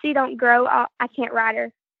Gypsy don't grow, I can't ride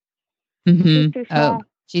her. Mm-hmm. She's too small. Oh,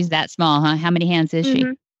 she's that small, huh? How many hands is she?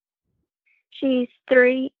 She's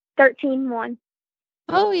 13.1.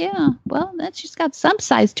 Oh yeah. Well, she's got some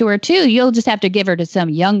size to her too. You'll just have to give her to some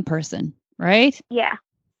young person, right? Yeah.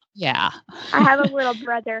 Yeah. I have a little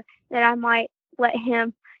brother that I might let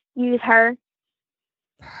him use her.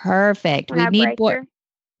 Perfect. We need more.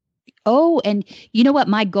 Oh, and you know what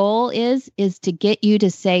my goal is to get you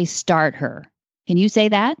to say start her. Can you say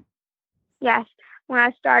that? Yes. When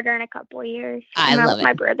I start her in a couple of years. I love it.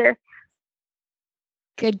 My brother.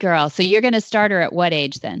 Good girl. So you're going to start her at what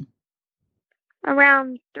age then?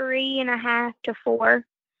 Around 3.5 to 4.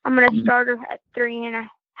 I'm going to start her at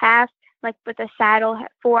 3.5, like with a saddle.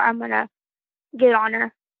 At 4, I'm going to get on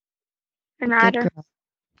her and ride her.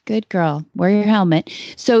 Good girl. Wear your helmet.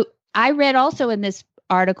 So I read also in this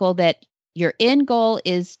article that your end goal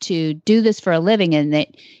is to do this for a living and that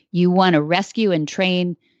you want to rescue and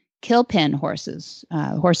train kill pen horses,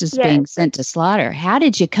 being sent to slaughter. How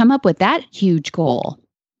did you come up with that huge goal?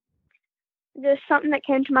 Just something that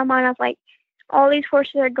came to my mind. I was like, all these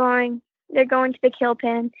horses they're going to the kill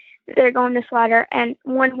pen, they're going to slaughter, and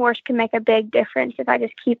one horse can make a big difference if I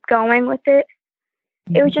just keep going with it.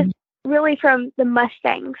 Mm-hmm. It was just really from the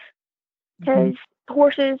Mustangs, because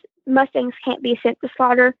Mustangs can't be sent to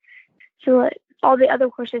slaughter, so all the other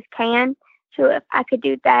horses can. So if I could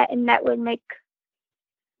do that, and that would make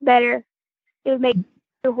it would make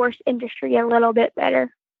the horse industry a little bit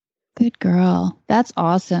better. Good girl. That's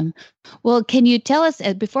awesome. Well, can you tell us,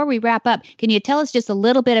 before we wrap up, can you tell us just a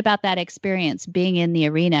little bit about that experience being in the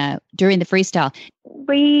arena during the freestyle?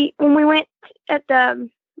 When we went at the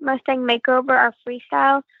Mustang Makeover, our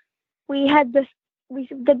freestyle, we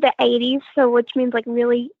did the 80s, so which means like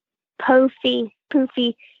really poofy.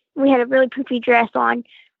 We had a really poofy dress on.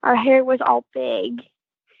 Our hair was all big.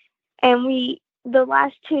 And the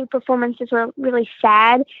last 2 performances were really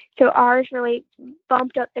sad, so ours really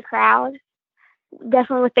bumped up the crowd,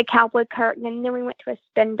 definitely with the cowboy curtain, and then we went to a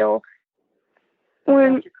spindle.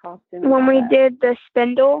 When we did the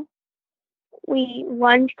spindle, we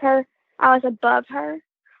lunged her. I was above her,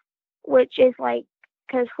 which is like,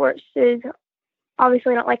 because horses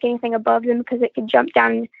obviously don't like anything above them because it could jump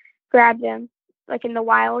down and grab them, like in the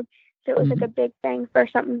wild. So it was like a big thing for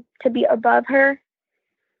something to be above her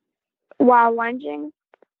while lunging.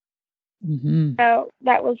 Mm-hmm. So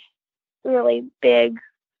that was really big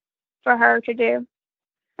for her to do.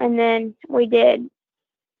 And then we did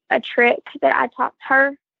a trick that I taught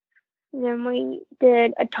her. And then we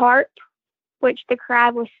did a tarp, which the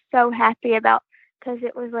crowd was so happy about because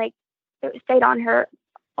it was like it stayed on her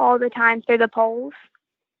all the time through the poles.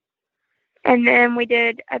 And then we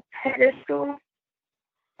did a pedestal,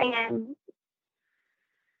 and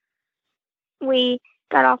we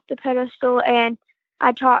got off the pedestal, and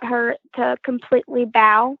I taught her to completely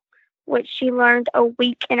bow, which she learned a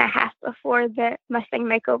week and a half before the Mustang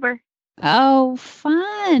Makeover. Oh,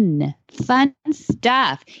 fun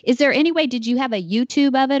stuff. Is there any way, did you have a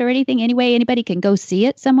YouTube of it or anything? Any way anybody can go see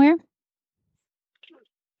it somewhere?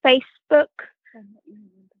 Facebook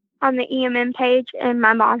on the EMM page, and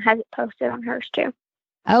my mom has it posted on hers too.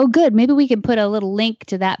 Oh, good. Maybe we can put a little link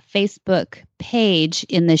to that Facebook page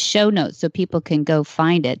in the show notes so people can go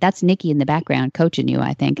find it. That's Nikki in the background coaching you,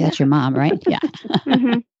 I think. That's your mom, right? Yeah.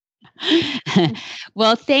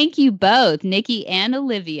 Well, thank you both, Nikki and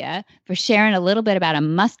Olivia, for sharing a little bit about a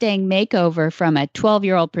Mustang makeover from a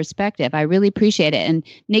 12-year-old perspective. I really appreciate it. And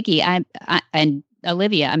Nikki, and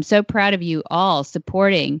Olivia, I'm so proud of you all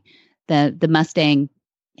supporting the Mustang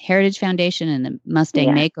Heritage Foundation and the Mustang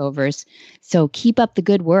makeovers. So keep up the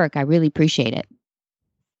good work. I really appreciate it.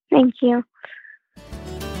 Thank you.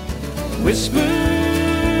 Whisper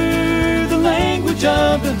the language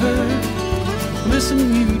of the herd.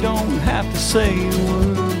 Listen, you don't have to say a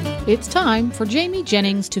word. It's time for Jamie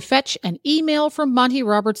Jennings to fetch an email from Monty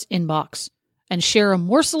Roberts' inbox and share a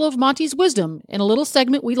morsel of Monty's wisdom in a little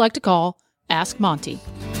segment we like to call Ask Monty.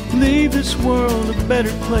 Leave this world a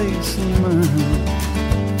better place than mine.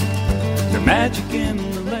 There's magic in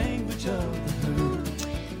the language of the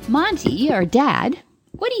herd. Monty, or Dad,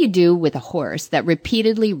 what do you do with a horse that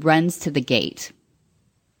repeatedly runs to the gate?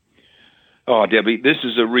 Oh, Debbie, this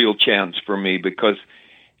is a real chance for me because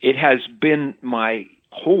it has been my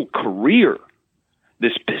whole career,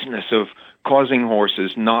 this business of causing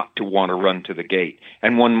horses not to want to run to the gate.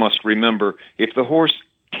 And one must remember, if the horse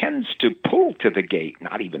tends to pull to the gate,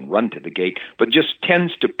 not even run to the gate, but just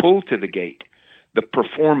tends to pull to the gate, the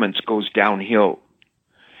performance goes downhill.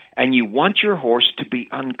 And you want your horse to be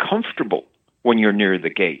uncomfortable when you're near the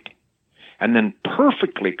gate, and then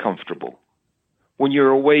perfectly comfortable when you're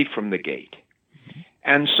away from the gate.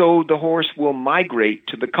 And so the horse will migrate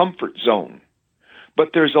to the comfort zone. But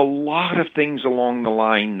there's a lot of things along the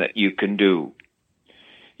line that you can do.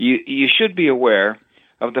 You should be aware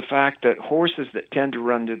of the fact that horses that tend to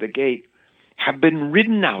run to the gate have been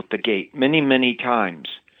ridden out the gate many, many times.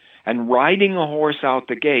 And riding a horse out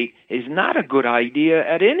the gate is not a good idea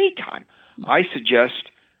at any time. I suggest,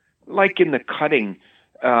 like in the cutting,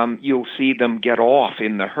 you'll see them get off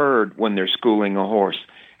in the herd when they're schooling a horse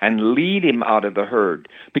and lead him out of the herd.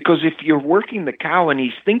 Because if you're working the cow and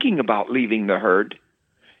he's thinking about leaving the herd,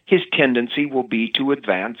 his tendency will be to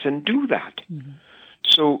advance and do that. Mm-hmm.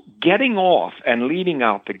 So getting off and leading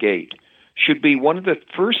out the gate should be one of the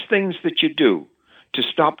first things that you do to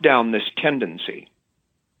stop down this tendency.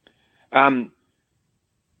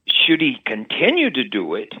 Should he continue to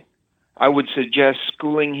do it, I would suggest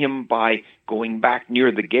schooling him by going back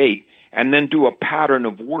near the gate and then do a pattern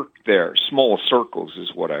of work there. Small circles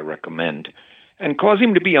is what I recommend. And cause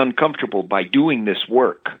him to be uncomfortable by doing this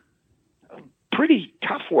work. Pretty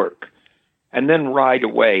tough work. And then ride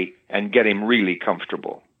away and get him really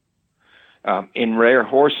comfortable. In rare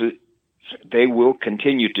horses, they will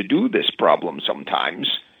continue to do this problem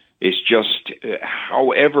sometimes. It's just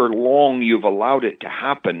however long you've allowed it to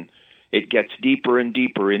happen, it gets deeper and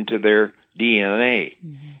deeper into their DNA.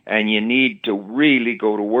 Mm-hmm. And you need to really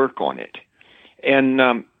go to work on it. And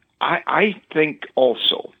I think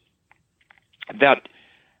also that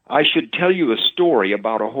I should tell you a story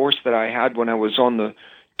about a horse that I had when I was on the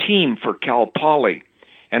team for Cal Poly,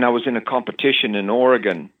 and I was in a competition in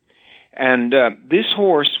Oregon. And this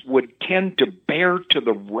horse would tend to bear to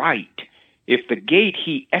the right if the gate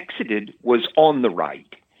he exited was on the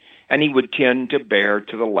right, and he would tend to bear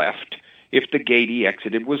to the left if the gate he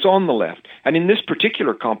exited was on the left. And in this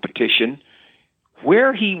particular competition,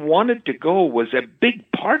 where he wanted to go was a big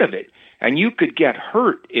part of it, and you could get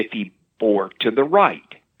hurt if he bore to the right.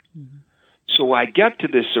 Mm-hmm. So I get to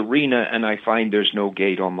this arena, and I find there's no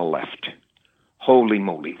gate on the left. Holy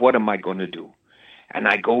moly, what am I going to do? And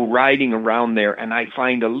I go riding around there, and I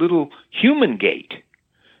find a little human gate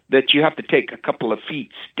that you have to take a couple of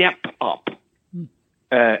feet, step up,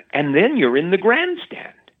 and then you're in the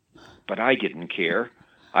grandstand. But I didn't care.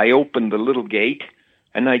 I opened the little gate,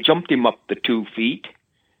 and I jumped him up the 2 feet,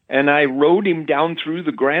 and I rode him down through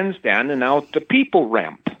the grandstand and out the people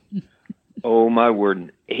ramp. Oh, my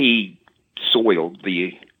word. He soiled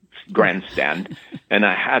the grandstand, and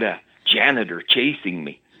I had a janitor chasing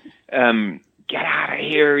me. Get out of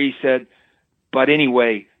here, he said. But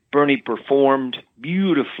anyway, Bernie performed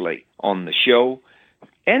beautifully on the show,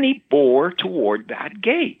 and he bore toward that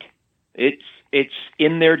gate. It's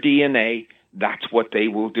in their DNA. That's what they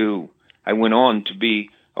will do. I went on to be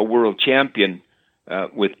a world champion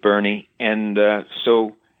with Bernie, and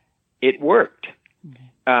so it worked.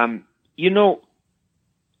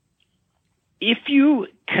 If you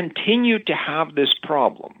continue to have this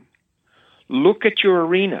problem, look at your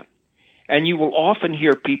arena, and you will often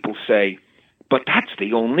hear people say, but that's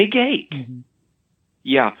the only gate. Mm-hmm.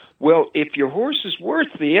 Yeah, well, if your horse is worth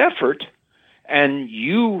the effort and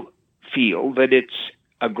you feel that it's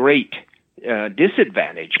a great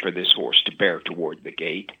disadvantage for this horse to bear toward the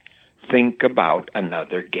gate, think about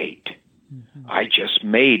another gate. Mm-hmm. I just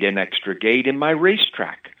made an extra gate in my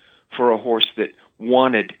racetrack for a horse that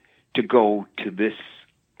wanted to go to this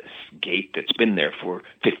gate that's been there for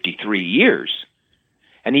 53 years.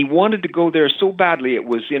 And he wanted to go there so badly it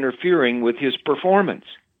was interfering with his performance.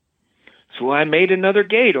 So I made another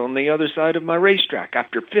gate on the other side of my racetrack.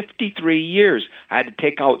 After 53 years, I had to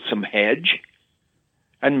take out some hedge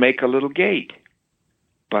and make a little gate.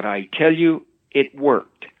 But I tell you, it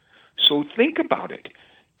worked. So think about it.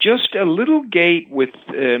 Just a little gate with,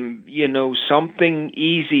 something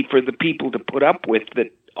easy for the people to put up with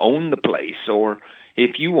that own the place. Or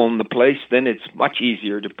if you own the place, then it's much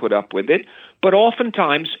easier to put up with it. But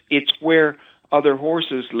oftentimes, it's where other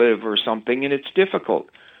horses live or something, and it's difficult.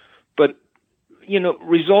 But,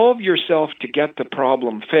 resolve yourself to get the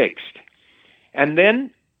problem fixed. And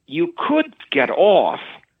then you could get off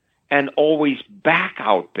and always back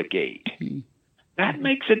out the gate. That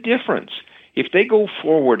makes a difference. If they go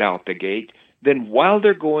forward out the gate, then while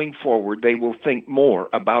they're going forward, they will think more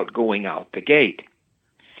about going out the gate.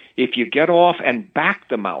 If you get off and back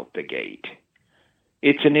them out the gate,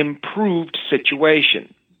 it's an improved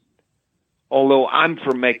situation. Although I'm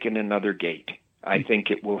for making another gate. I think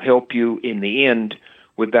it will help you in the end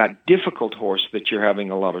with that difficult horse that you're having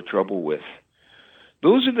a lot of trouble with.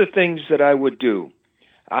 Those are the things that I would do.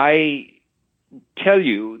 I tell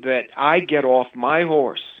you that I get off my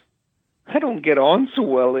horse. I don't get on so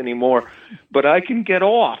well anymore, but I can get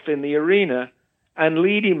off in the arena and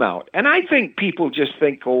lead him out. And I think people just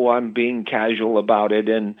think, oh, I'm being casual about it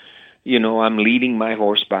and, I'm leading my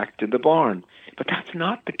horse back to the barn. But that's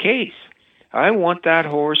not the case. I want that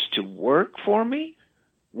horse to work for me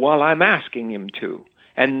while I'm asking him to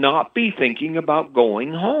and not be thinking about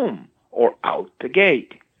going home or out the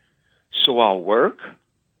gate. So I'll work,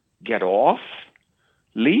 get off,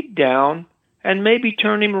 lead down, and maybe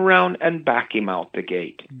turn him around and back him out the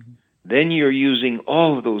gate. Mm-hmm. Then you're using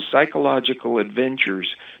all of those psychological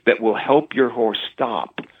adventures that will help your horse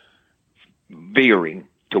stop veering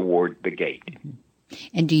toward the gate. Mm-hmm.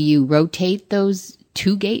 And do you rotate those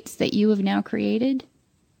 2 gates that you have now created?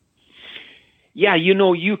 Yeah,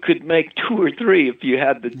 you could make 2 or 3 if you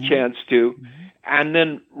had the chance to, and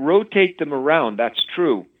then rotate them around. That's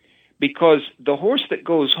true. Because the horse that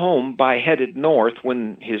goes home by headed north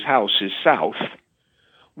when his house is south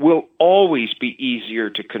will always be easier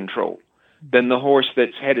to control than the horse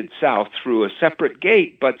that's headed south through a separate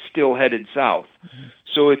gate but still headed south. Mm-hmm.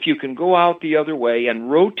 So if you can go out the other way and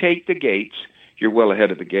rotate the gates, you're well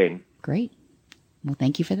ahead of the game. Great. Well,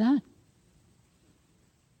 thank you for that.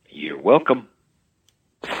 You're welcome.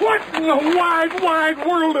 What in the wide, wide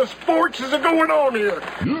world of sports is going on here?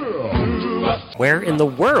 Where in the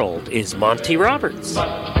world is Monty Roberts?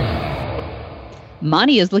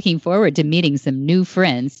 Monty is looking forward to meeting some new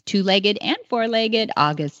friends, 2-legged and 4-legged,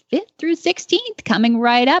 August 5th through 16th, coming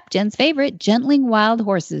right up, Jen's favorite, Gentling Wild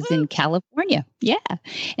Horses in California. Yeah.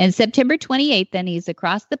 And September 28th, then he's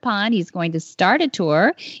across the pond. He's going to start a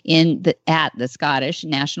tour at the Scottish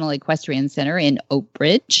National Equestrian Center in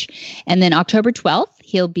Oakbridge. And then October 12th,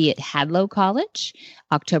 he'll be at Hadlow College.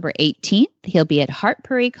 October 18th, he'll be at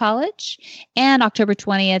Hartpury College. And October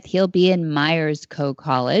 20th, he'll be in Myers Co.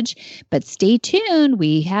 College. But stay tuned.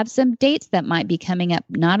 We have some dates that might be coming up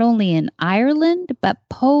not only in Ireland, but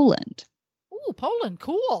Poland. Ooh, Poland.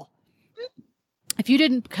 Cool. If you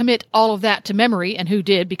didn't commit all of that to memory, and who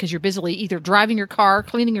did because you're busily either driving your car,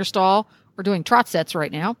 cleaning your stall, or doing trot sets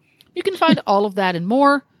right now, you can find all of that and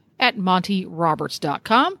more at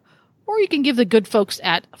montyroberts.com. Or you can give the good folks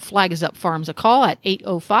at Flag Is Up Farms a call at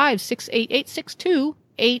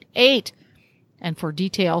 805-688-6288. And for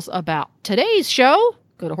details about today's show,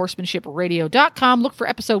 go to horsemanshipradio.com, look for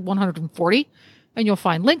episode 140, and you'll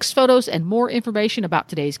find links, photos, and more information about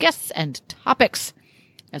today's guests and topics.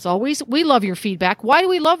 As always, we love your feedback. Why do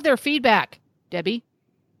we love their feedback, Debbie?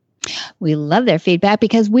 We love their feedback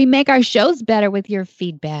because we make our shows better with your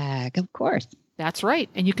feedback, of course. That's right.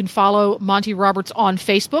 And you can follow Monty Roberts on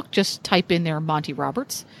Facebook. Just type in there Monty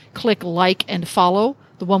Roberts. Click like and follow,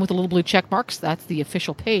 the one with the little blue check marks. That's the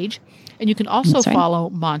official page. And you can also follow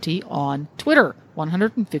Monty on Twitter,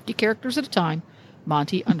 150 characters at a time,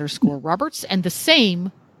 Monty_Roberts, and the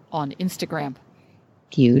same on Instagram.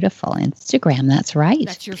 Beautiful. Instagram, that's right.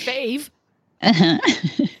 That's your fave. Uh-huh.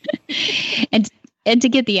 And to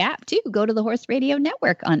get the app, too, go to the Horse Radio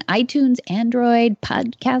Network on iTunes, Android,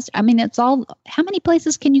 podcast. I mean, it's all, how many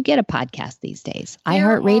places can you get a podcast these days?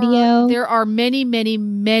 iHeartRadio. There are many, many,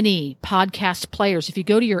 many podcast players. If you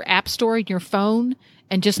go to your app store in your phone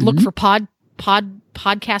and just look for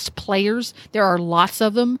podcast players. There are lots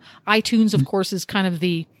of them. iTunes, of course, is kind of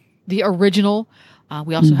the original.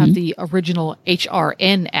 We also have the original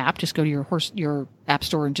HRN app. Just go to your app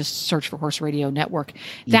store and just search for Horse Radio Network.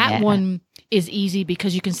 That one is easy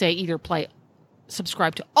because you can say either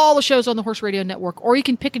subscribe to all the shows on the Horse Radio Network, or you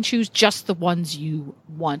can pick and choose just the ones you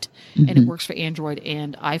want. And it works for Android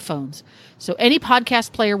and iPhones. So any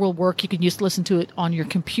podcast player will work. You can just listen to it on your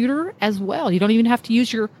computer as well. You don't even have to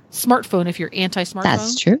use your smartphone if you're anti-smartphone.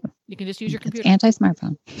 That's true. You can just use your computer. It's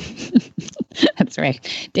anti-smartphone. That's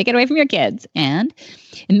right. Take it away from your kids. And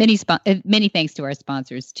many thanks to our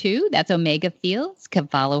sponsors, too. That's Omega Fields,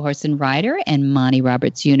 Cavallo Horse and Rider, and Monty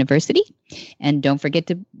Roberts University. And don't forget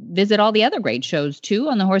to visit all the other great shows, too,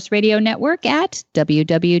 on the Horse Radio Network at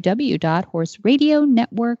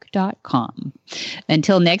www.horseradionetwork.com.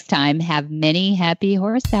 Until next time, have many happy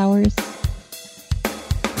horse hours.